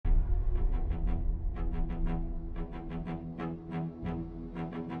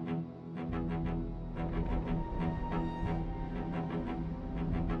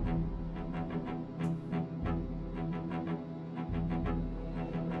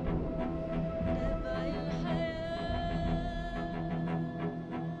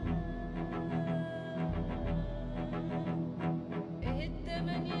Hi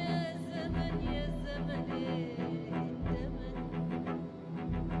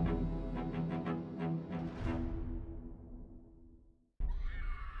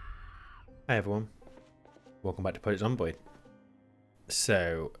everyone, welcome back to Project Zomboid.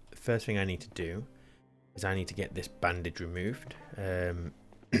 So, first thing I need to do is I need to get this bandage removed.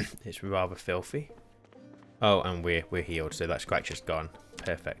 It's rather filthy. Oh, and we're healed, so that scratch is gone.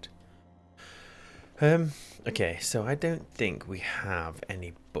 Perfect. Okay, so I don't think we have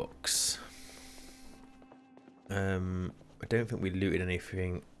any books. I don't think we looted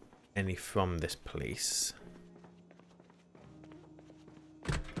any from this place.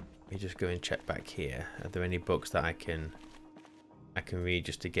 Let me just go and check back here. Are there any books that I can read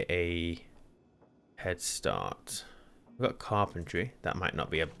just to get a head start? We've got carpentry. That might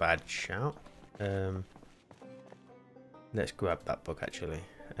not be a bad shout. Let's grab that book actually.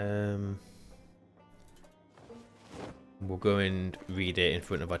 We'll go and read it in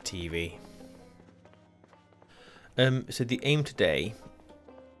front of our TV. So the aim today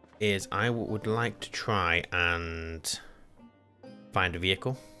is I would like to try and find a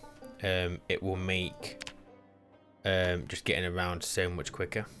vehicle. It will make just getting around so much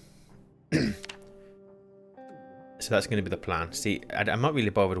quicker. So that's going to be the plan. See, I'm not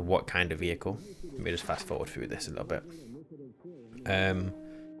really bothered with what kind of vehicle. Let me just fast forward through this a little bit.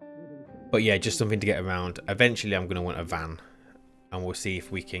 But yeah, just something to get around. Eventually I'm going to want a van, and we'll see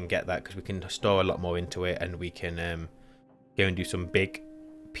if we can get that, because we can store a lot more into it, and we can go and do some big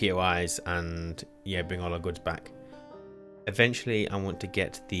POIs and yeah, bring all our goods back. Eventually I want to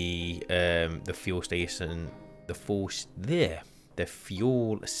get the fuel station, the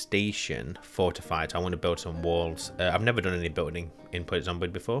fuel station fortified. So I want to build some walls. I've never done any building in Project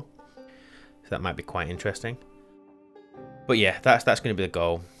Zomboid before, so that might be quite interesting. But yeah, that's going to be the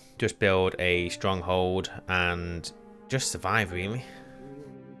goal. Just build a stronghold and just survive, really.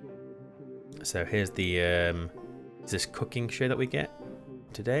 So here's the is this cooking show that we get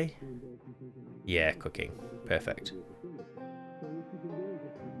today? Yeah, cooking. Perfect.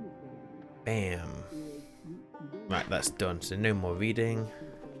 Bam. Right, that's done. So no more reading.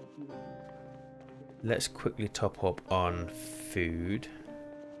 Let's quickly top up on food.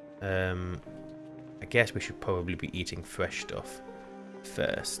 I guess we should probably be eating fresh stuff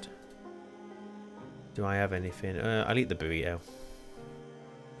first. Do I have anything? I'll eat the burrito.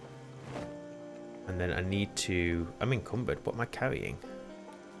 And then I need to... I'm encumbered. What am I carrying?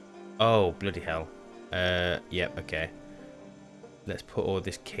 Oh, bloody hell. Yep, okay. Let's put all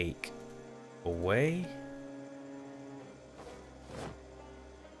this cake away.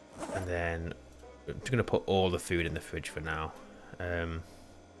 And then I'm just going to put all the food in the fridge for now.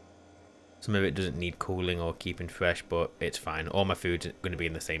 Some of it doesn't need cooling or keeping fresh, but it's fine. All my food's going to be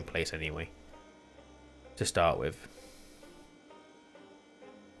in the same place anyway, to start with.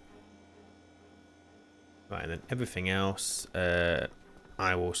 Right, and then everything else I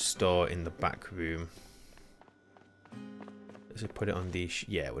will store in the back room. Let's just put it on the...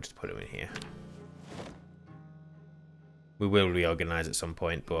 yeah, we'll just put it in here. We will reorganize at some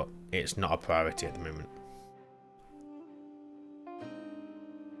point, but it's not a priority at the moment.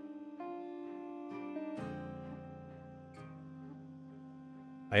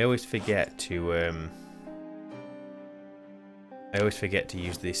 I always forget to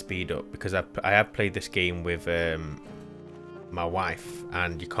use the speed up, because I have played this game with my wife,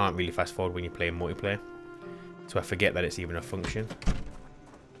 and you can't really fast forward when you play multiplayer. So I forget that it's even a function.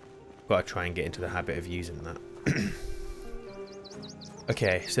 Got to try and get into the habit of using that.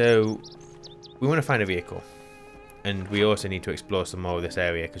 Okay, so we want to find a vehicle, and we also need to explore some more of this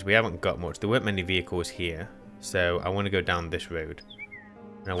area, because we haven't got much. There weren't many vehicles here, so I want to go down this road,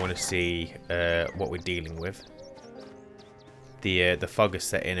 and I want to see what we're dealing with. The fog is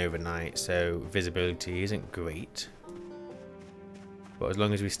set in overnight, so visibility isn't great. But as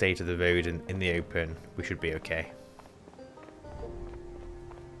long as we stay to the road and in the open, we should be okay.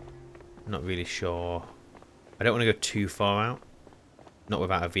 Not really sure. I don't want to go too far out. Not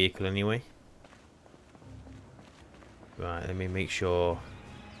without a vehicle anyway. Right, let me make sure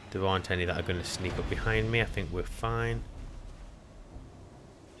there aren't any that are going to sneak up behind me. I think we're fine.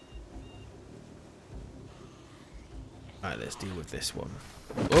 Right, let's deal with this one.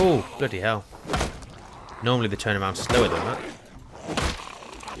 Oh, bloody hell. Normally they turn around slower than that.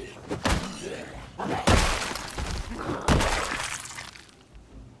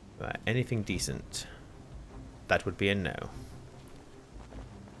 Right, anything decent? That would be a no.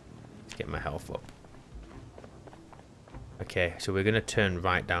 Let's get my health up. Okay, so we're going to turn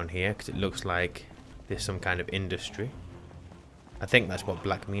right down here, because it looks like there's some kind of industry. I think that's what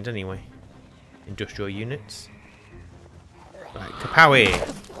black means anyway. Industrial units. Right,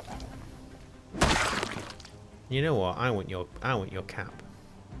 kapowie! You know what? I want your cap.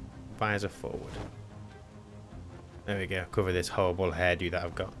 Visor forward. There we go. Cover this horrible hairdo that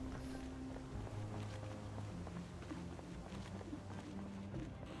I've got.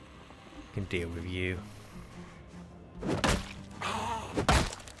 Can deal with you.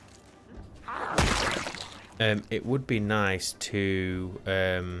 It would be nice to.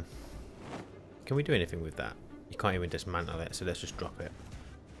 Can we do anything with that? You can't even dismantle it, so let's just drop it.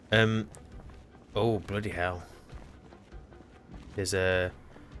 Oh bloody hell! There's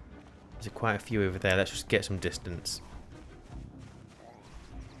quite a few over there. Let's just get some distance.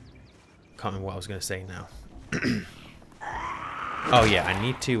 Can't remember what I was going to say now. Oh yeah, I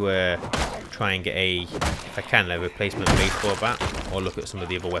need to try and get if I can, a replacement baseball bat, or look at some of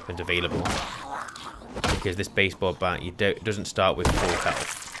the other weapons available. Because this baseball bat, doesn't start with full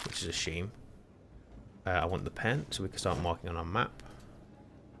health, which is a shame. I want the pen, so we can start marking on our map.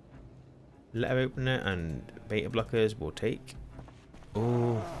 Letter opener and beta blockers we'll take.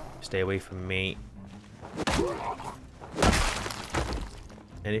 Oh, stay away from me.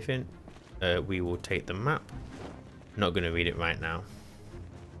 Anything? We will take the map. Not going to read it right now.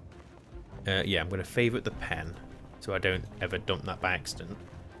 Yeah, I'm going to favourite the pen, so I don't ever dump that by accident.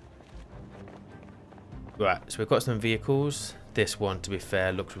 Right, so we've got some vehicles. This one, to be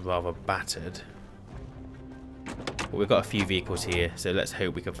fair, looks rather battered. But we've got a few vehicles here, so let's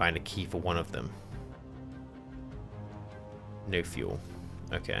hope we can find a key for one of them. No fuel.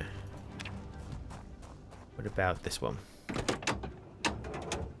 Okay. What about this one?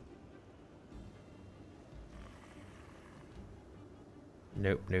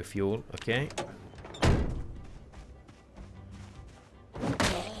 Nope, no fuel. Okay.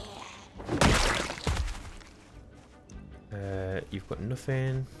 You've got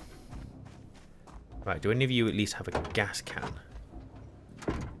nothing. Right, do any of you at least have a gas can?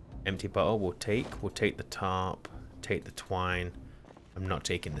 Empty bottle we'll take. We'll take the tarp, take the twine. I'm not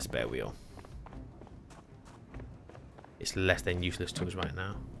taking the spare wheel. It's less than useless to us right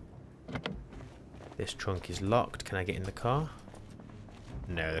now. This trunk is locked. Can I get in the car?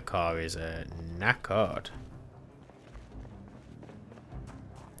 No, the car is knackered.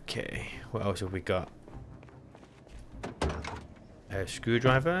 Okay, what else have we got? A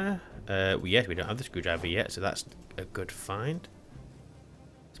screwdriver. Yes, we don't have the screwdriver yet, so that's a good find.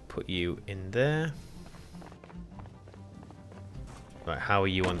 Let's put you in there. Right, how are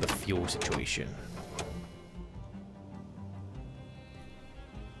you on the fuel situation?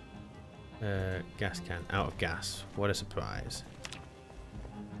 Gas can, out of gas. What a surprise.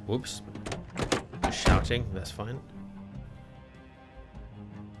 Whoops. Just shouting, that's fine.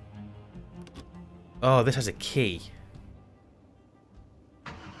 Oh, this has a key.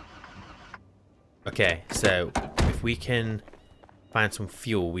 Okay, so if we can find some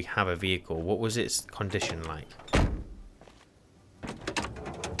fuel, we have a vehicle. What was its condition like?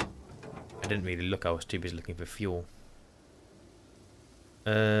 I didn't really look, I was too busy looking for fuel.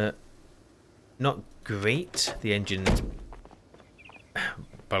 Not great. The engine's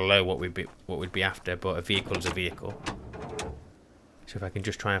below what we'd be after, but a vehicle is a vehicle. So if I can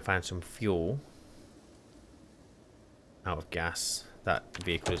just try and find some fuel. Out of gas. That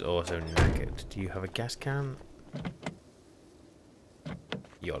vehicle is also knackered. Do you have a gas can?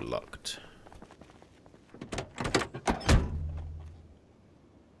 You're locked.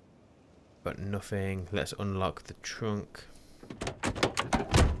 But nothing. Let's unlock the trunk.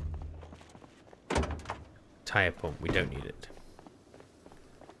 Tire pump. We don't need it.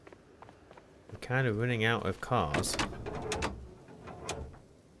 We're kind of running out of cars.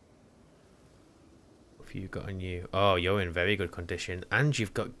 What have you got on you? Oh, you're in very good condition. And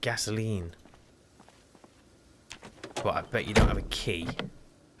you've got gasoline. But I bet you don't have a key.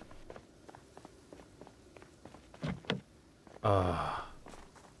 Oh.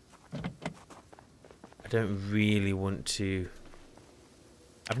 I don't really want to...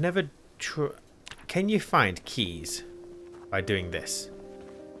 I've never tried... Can you find keys by doing this?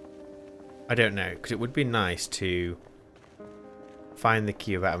 I don't know, because it would be nice to find the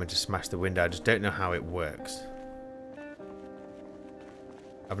key without having to smash the window. I just don't know how it works.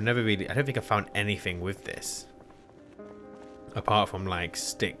 I've never really... I don't think I found anything with this. Apart from like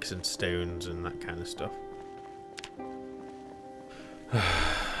sticks and stones and that kind of stuff.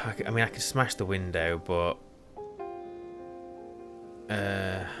 I mean, I could smash the window, but...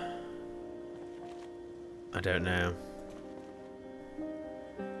 I don't know.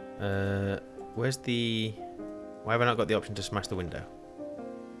 Where's the... Why have I not got the option to smash the window?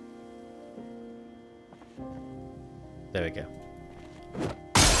 There we go.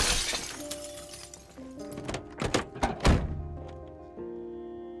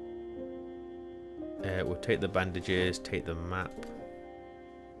 take the bandages, take the map.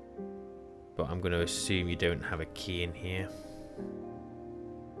 But I'm going to assume you don't have a key in here.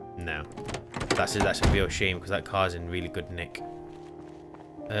 No. That's a real shame because that car's in really good nick.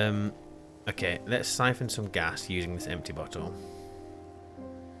 Okay, let's siphon some gas using this empty bottle.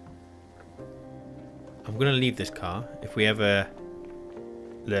 I'm going to leave this car. If we ever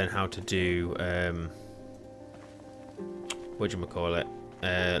learn how to do, whatchamacallit,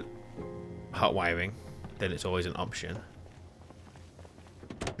 hot wiring, then it's always an option.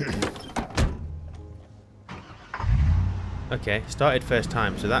 Okay, started first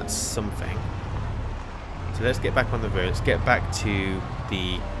time, so that's something. So let's get back on the road. Let's get back to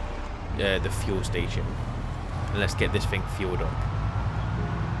the fuel station, and let's get this thing fueled up.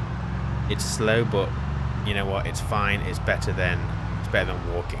 It's slow, but you know what? It's fine. It's better than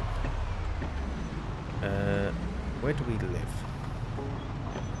walking. Where do we live?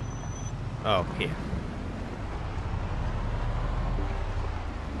 Oh, here.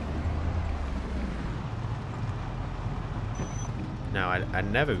 Now, I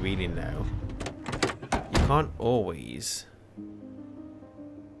never really know. You can't always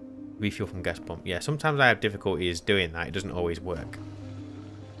refuel from gas pump. Yeah, sometimes I have difficulties doing that. It doesn't always work.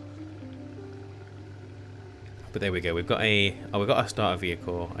 But there we go. We've got a starter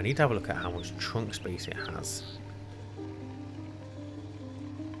vehicle. I need to have a look at how much trunk space it has.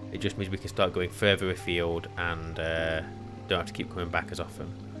 It just means we can start going further afield and don't have to keep coming back as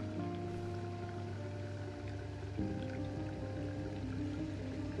often.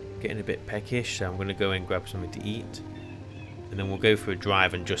 Getting a bit peckish, so I'm going to go and grab something to eat, and then we'll go for a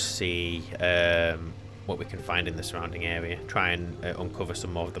drive and just see what we can find in the surrounding area. Try and uncover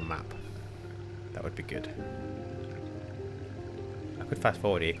some more of the map. That would be good. I could fast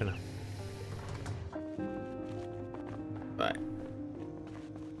forward here, couldn't I? Right.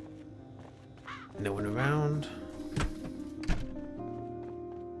 No one around.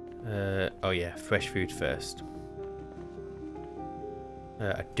 Oh yeah, fresh food first.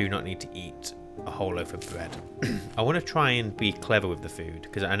 I do not need to eat a whole loaf of bread. I want to try and be clever with the food,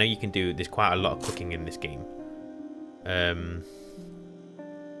 because I know you can do, there's quite a lot of cooking in this game.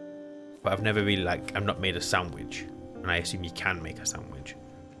 But I've never really, I've not made a sandwich, and I assume you can make a sandwich.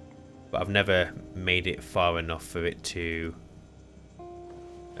 But I've never made it far enough for it to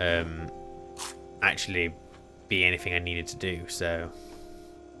actually be anything I needed to do, so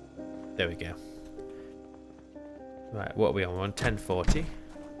there we go. Right, what are we on? We're on 1040.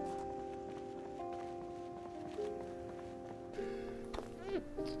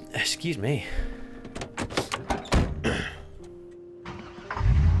 Excuse me.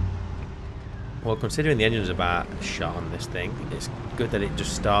 Well, considering the engine's about shot on this thing, it's good that it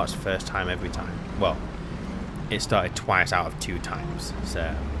just starts first time every time. Well, it started twice out of 2 times,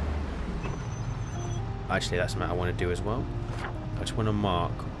 so actually that's something I want to do as well. I just want to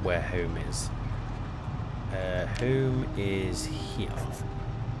mark where home is. Home is here.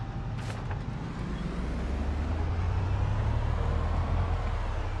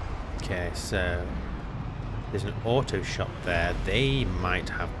 Okay, so there's an auto shop there. They might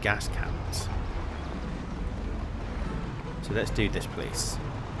have gas cans. So let's do this place.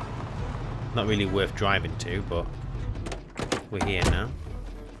 Not really worth driving to, but we're here now.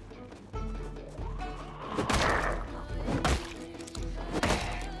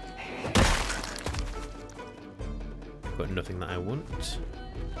 Got nothing that I want.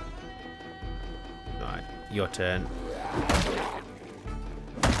 Right, your turn.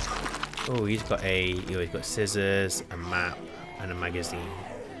 Oh, he's got he's got scissors, a map, and a magazine.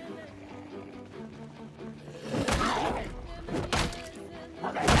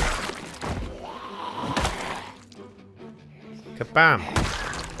 Kabam!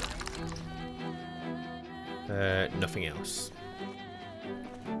 Nothing else.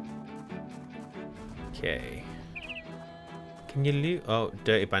 Okay. Can you loot? Oh,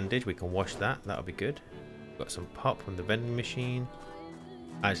 dirty bandage. We can wash that. That'll be good. Got some pop from the vending machine.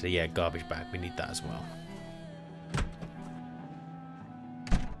 Actually, yeah, garbage bag. We need that as well.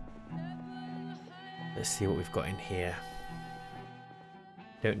 Let's see what we've got in here.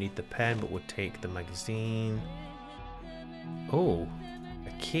 Don't need the pen, but we'll take the magazine. Oh,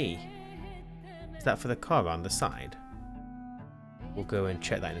 a key. Is that for the car around the side? We'll go and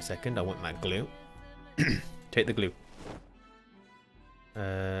check that in a second. I want that glue. Take the glue.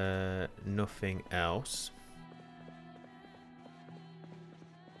 Nothing else.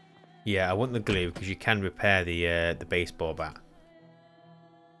 Yeah, I want the glue because you can repair the baseball bat.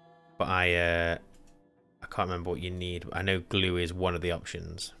 But I can't remember what you need. I know glue is one of the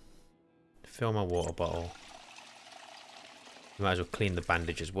options. Fill my water bottle. Might as well clean the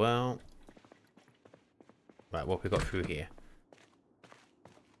bandage as well. Right, what have we got through here?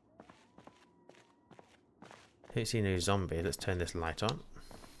 Don't see no zombie. Let's turn this light on.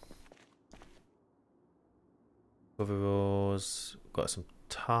 Overalls. Got some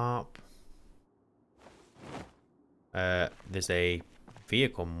tarp. There's a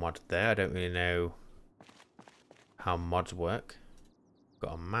vehicle mod there. I don't really know how mods work.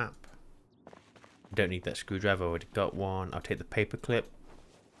 Got a map. Don't need that screwdriver. I already got one. I'll take the paper clip.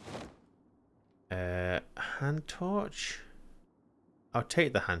 Hand torch. I'll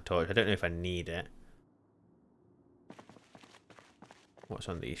take the hand torch. I don't know if I need it. What's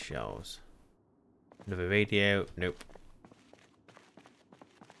on these shelves? Another radio. Nope.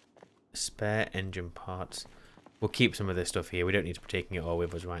 Spare engine parts. We'll keep some of this stuff here. We don't need to be taking it all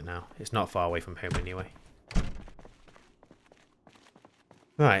with us right now. It's not far away from home anyway.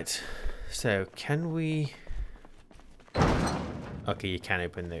 Right. So, can we... Okay, you can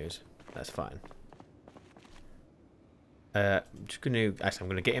open those. That's fine. I'm just going to... Actually, I'm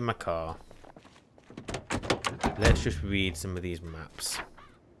going to get in my car. Let's just read some of these maps.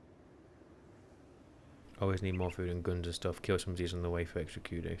 Always need more food and guns and stuff. Kill some of these on the way for extra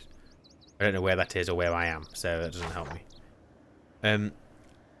kudos. I don't know where that is or where I am, so that doesn't help me. And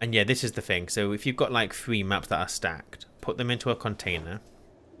yeah, this is the thing. So if you've got like 3 maps that are stacked, put them into a container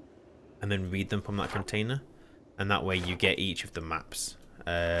and then read them from that container, and that way you get each of the maps.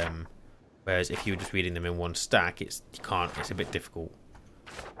 Whereas if you're just reading them in one stack, you can't. It's a bit difficult.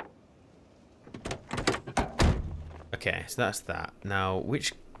 Okay, so that's that. Now,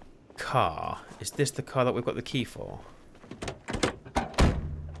 which car is this? The car that we've got the key for?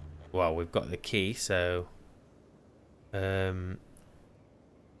 Well, we've got the key, so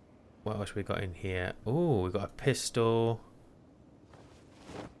what else we got in here? Oh, we've got a pistol,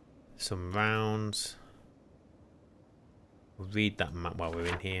 some rounds. We'll read that map while we're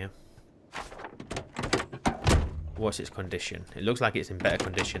in here. What's its condition? It looks like it's in better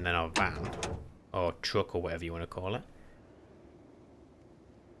condition than our van or truck or whatever you want to call it.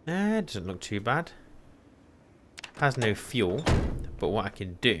 It doesn't look too bad. Has no fuel, but what I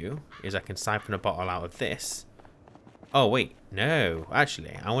can do is I can siphon a bottle out of this. Oh wait, no,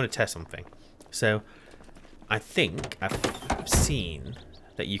 actually I want to test something. So I think I've seen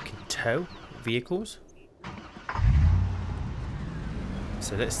that you can tow vehicles.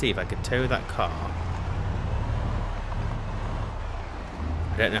 So let's see if I can tow that car.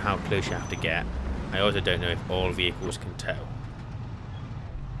 I don't know how close you have to get. I also don't know if all vehicles can tow.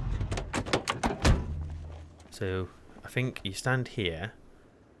 So I think you stand here,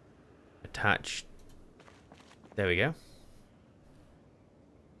 attach, there we go.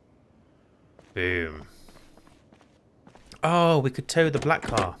 Boom. Oh, we could tow the black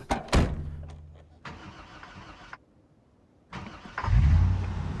car.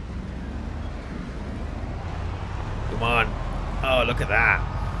 Come on. Oh, look at that.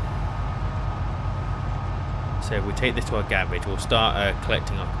 So if we take this to our garage, we'll start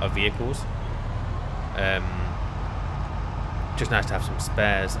collecting our vehicles. Just nice to have some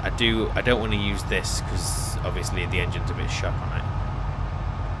spares. I don't want to use this because obviously the engine's a bit shot on it.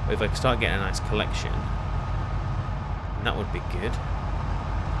 But if I can start getting a nice collection, that would be good.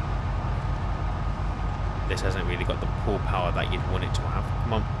 This hasn't really got the pull power that you'd want it to have.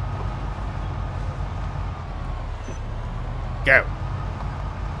 Come on. Go!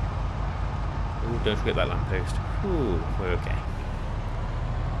 Ooh, don't forget that lamppost. Ooh, we're okay.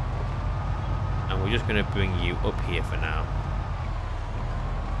 And we're just going to bring you up here for now.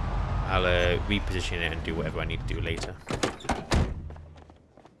 I'll reposition it and do whatever I need to do later.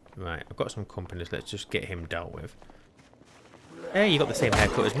 Right, I've got some companies. Let's just get him dealt with. Hey, you got the same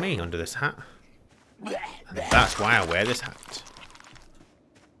haircut as me under this hat. And that's why I wear this hat.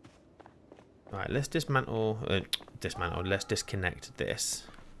 Right, let's dismantle. Let's disconnect this.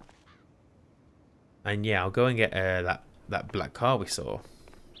 And yeah, I'll go and get that black car we saw.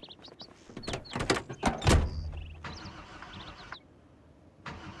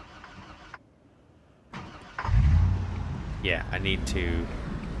 Yeah, I need to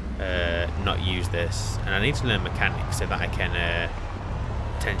not use this, and I need to learn mechanics so that I can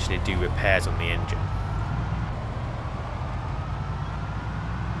potentially do repairs on the engine.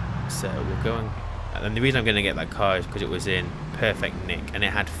 So we're going, and the reason I'm going to get that car is because it was in perfect nick and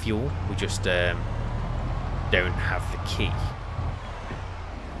it had fuel. We just don't have the key.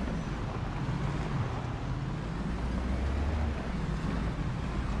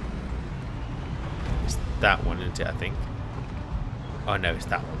 It's that one, isn't it, I think? Oh no, it's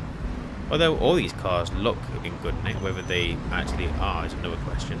that one. Although all these cars look in good nick, whether they actually are is another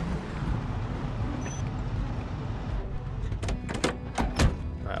question.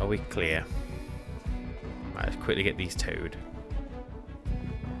 Right, are we clear? Right, let's quickly get these towed.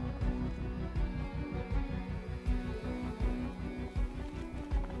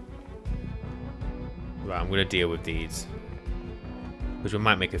 Right, I'm going to deal with these. Because we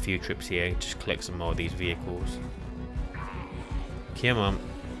might make a few trips here and just collect some more of these vehicles. Come on.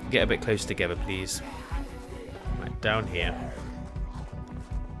 Get a bit closer together, please. Right, down here.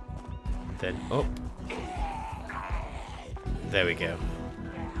 And then up. There we go.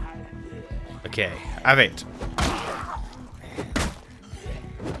 Okay, have it.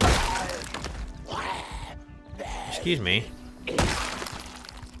 Excuse me.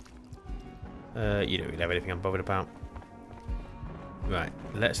 You don't really have anything I'm bothered about. Right,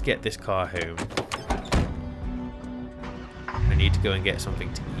 let's get this car home. I need to go and get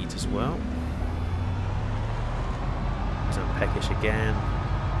something to eat as well. So I'm peckish again.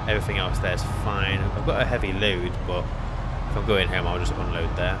 Everything else there's fine. I've got a heavy load, but if I'm going home, I'll just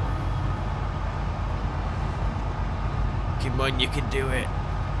unload there. Come on, you can do it.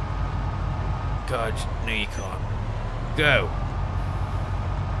 God, no you can't. Go!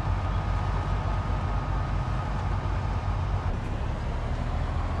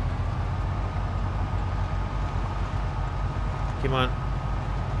 Come on.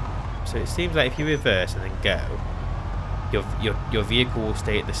 So it seems like if you reverse and then go, your vehicle will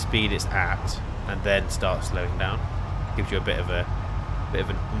stay at the speed it's at and then start slowing down. Gives you a bit of an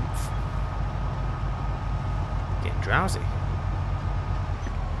oomph. Getting drowsy.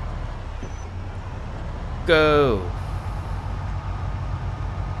 Go.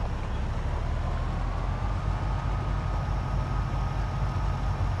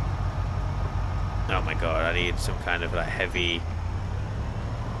 Oh my god, I need some kind of like heavy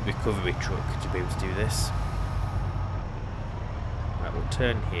recovery truck to be able to do this. Right, we'll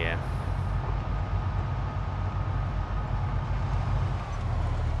turn here.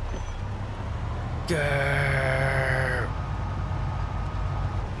 Go!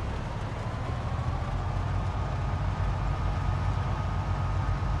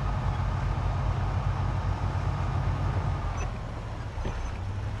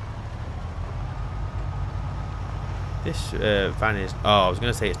 This van is... Oh, I was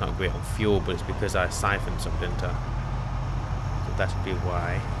going to say it's not great on fuel, but it's because I siphoned some, didn't I? So that should be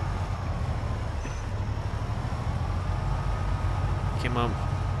why. Come on.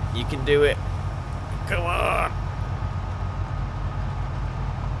 You can do it. Come on.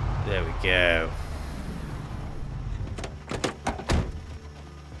 There we go.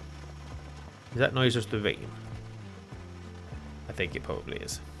 Is that noise just the rain? I think it probably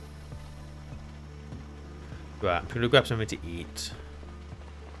is. Right, I'm going to grab something to eat.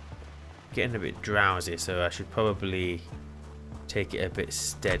 Getting a bit drowsy, so I should probably take it a bit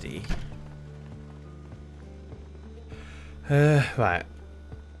steady. Right.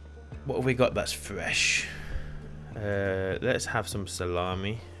 What have we got that's fresh? Let's have some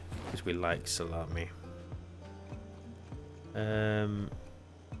salami, because we like salami. That'll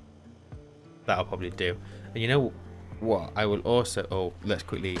probably do. And you know what? I will also... Oh, let's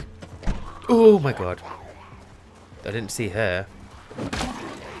quickly... Oh my god. I didn't see her.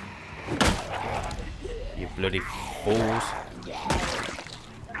 You bloody fools.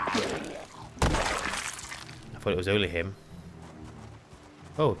 I thought it was only him.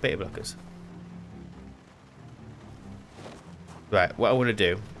 Oh, beta blockers. Right, what I want to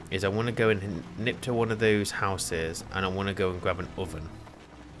do is I want to go and nip to one of those houses and I want to go and grab an oven.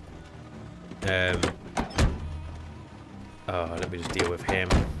 Oh, let me just deal with him.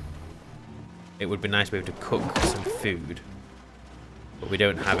 It would be nice to be able to cook some food, but we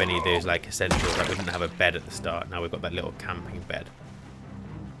don't have any of those like essentials. Like we didn't have a bed at the start. Now we've got that little camping bed.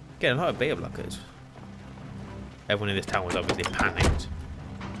 Getting a lot of beta blockers. Everyone in this town was obviously panicked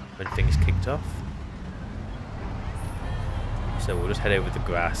when things kicked off. So we'll just head over the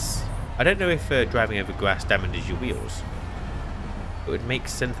grass. I don't know if driving over grass damages your wheels. It would make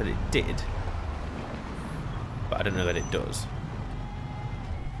sense that it did, but I don't know that it does.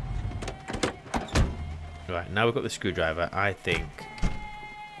 Right, now we've got the screwdriver, I think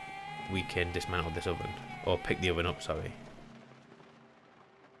we can dismantle this oven. Or pick the oven up, sorry.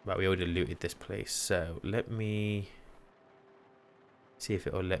 Right, we already looted this place, so let me see if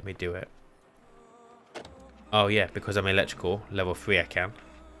it'll let me do it. Oh yeah, because I'm electrical, level 3 I can.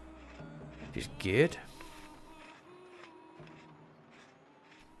 Which is good.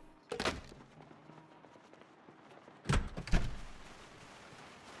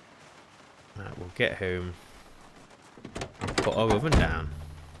 Right, we'll get home. Put our oven down.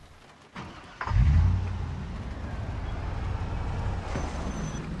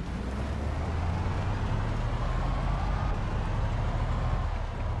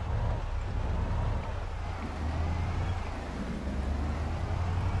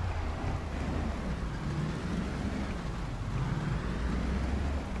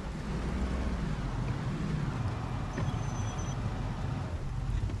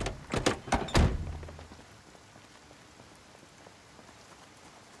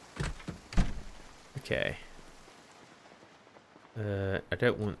 Okay. I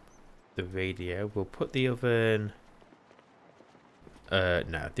don't want the radio. We'll put the oven...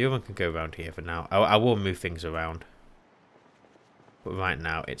 no, the oven can go around here for now. I will move things around. But right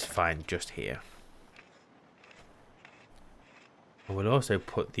now, it's fine just here. I will also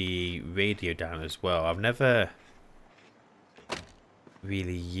put the radio down as well. I've never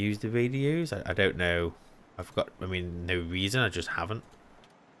really used the radios. I don't know. I mean, no reason. I just haven't.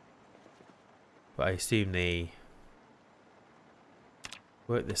 But I assume they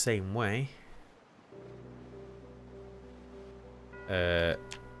work the same way. Oh,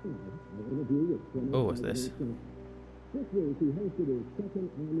 what's this?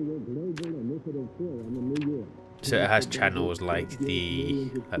 So it has channels like the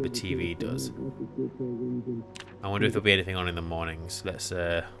TV does. I wonder if there'll be anything on in the mornings. Let's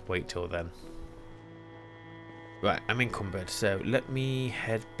wait till then. Right, I'm encumbered, so let me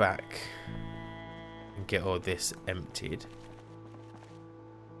head back and get all this emptied.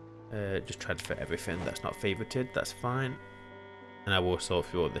 Just transfer everything that's not favorited, that's fine. And I will sort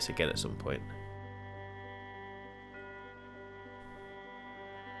through all this again at some point.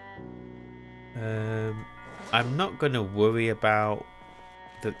 I'm not going to worry about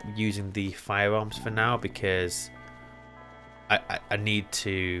using the firearms for now because I need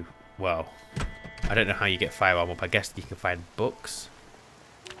to, well, I don't know how you get firearm up. I guess you can find books.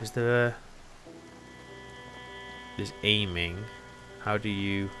 Is there a... There's aiming. How do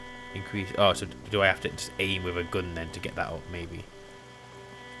you increase... Oh, so do I have to just aim with a gun then to get that up, maybe?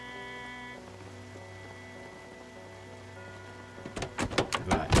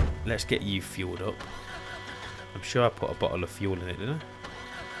 Right, let's get you fueled up. I'm sure I put a bottle of fuel in it, didn't I?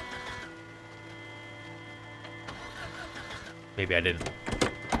 Maybe I didn't.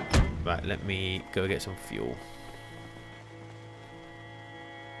 Right, let me go get some fuel.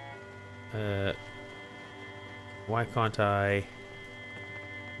 Why can't I...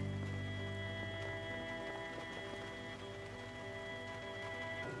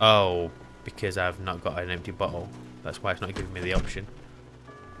 Oh, because I've not got an empty bottle. That's why it's not giving me the option.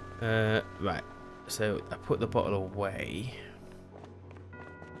 Right, so I put the bottle away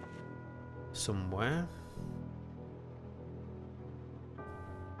somewhere.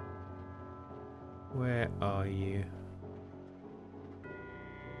 Where are you?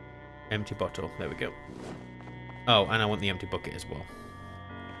 Empty bottle, there we go. Oh, and I want the empty bucket as well.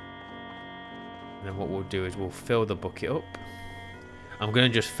 And then what we'll do is we'll fill the bucket up. I'm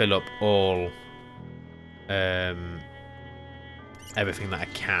going to just fill up all everything that I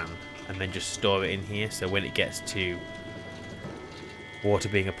can and then just store it in here, so when it gets to water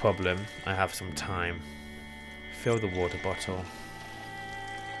being a problem, I have some time. Fill the water bottle.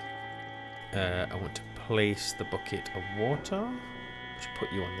 I want to place the bucket of water, which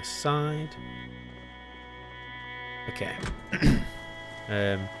put you on the side. Okay.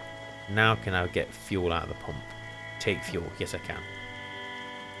 Now can I get fuel out of the pump? Take fuel. Yes, I can.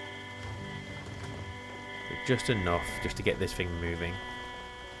 But just enough just to get this thing moving.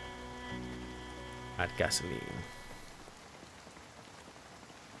 Add gasoline.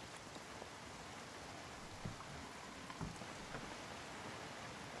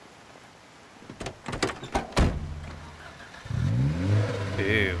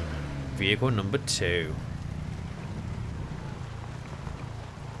 Boom. Vehicle number 2.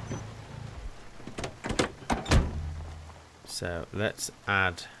 So let's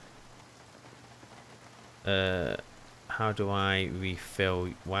add... how do I refill?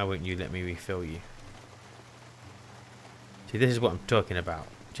 Why won't you let me refill you? See, this is what I'm talking about.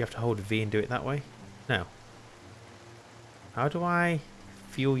 Do you have to hold V and do it that way? No. How do I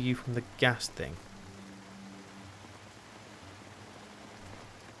fuel you from the gas thing?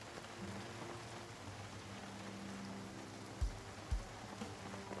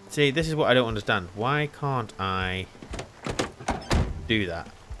 See, this is what I don't understand. Why can't I do that?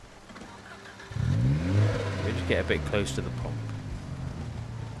 Let me just get a bit close to the pump.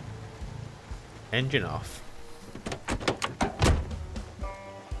 Engine off.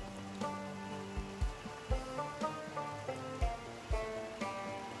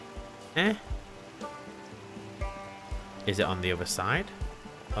 Eh? Is it on the other side?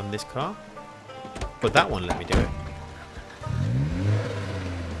 On this car? But that one let me do it.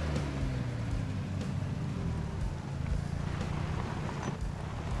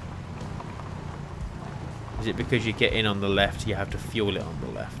 Is it because you get in on the left, you have to fuel it on the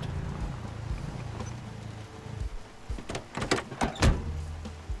left?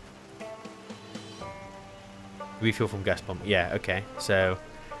 Refuel from gas pump. Yeah, okay. So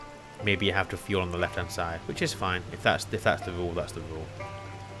maybe you have to fuel on the left hand side, which is fine. If that's the rule, that's the rule.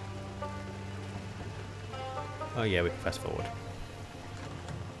 Oh yeah, we can fast forward.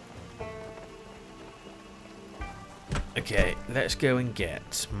 Okay, let's go and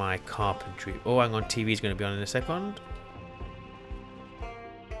get my carpentry. Oh, hang on, TV's going to be on in a second.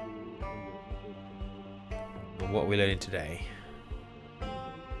 What are we learning today?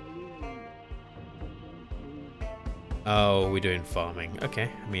 Oh, we're doing farming. Okay,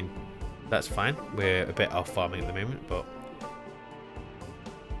 I mean, that's fine. We're a bit off farming at the moment, but...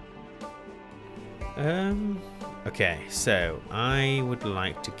 Okay, so I would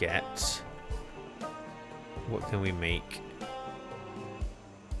like to get... What can we make?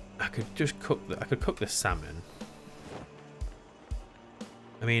 I could just cook I could cook the salmon.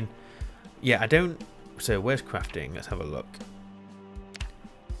 I mean, yeah, I don't... So, where's crafting? Let's have a look.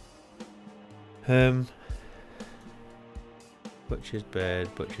 Butcher's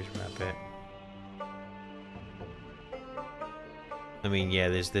bird, butcher's rabbit. I mean, yeah,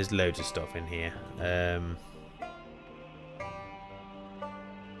 there's loads of stuff in here.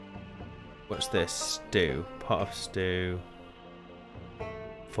 What's this? Stew. Pot of stew.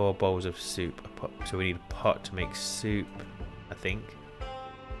 4 bowls of soup. So we need a pot to make soup, I think.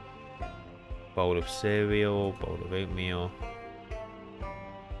 Bowl of cereal. Bowl of oatmeal.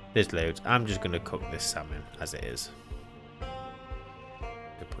 There's loads. I'm just going to cook this salmon as it is.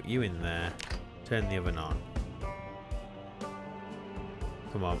 Put you in there. Turn the oven on.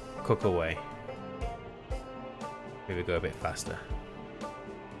 Come on. Cook away. Maybe go a bit faster.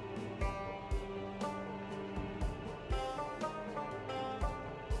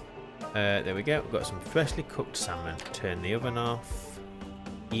 There we go. We've got some freshly cooked salmon. Turn the oven off.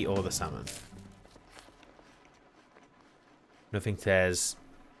 Eat all the salmon. Nothing says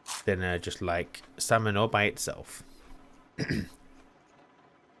dinner just like salmon all by itself.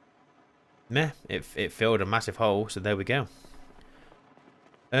 Meh, it filled a massive hole, so there we go.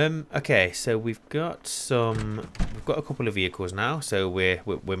 Okay, so we've got a couple of vehicles now, so we're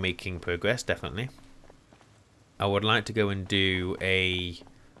making progress, definitely. I would like to go and do a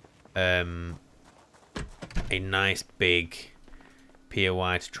nice big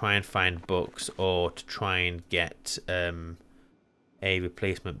POI to try and find books, or to try and get a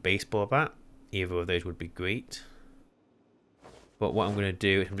replacement baseball bat. Either of those would be great. But what I'm going to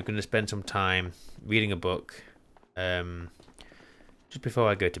do is I'm going to spend some time reading a book just before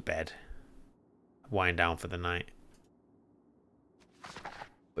I go to bed. Wind down for the night.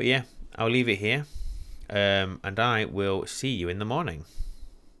 But yeah, I'll leave it here. And I will see you in the morning.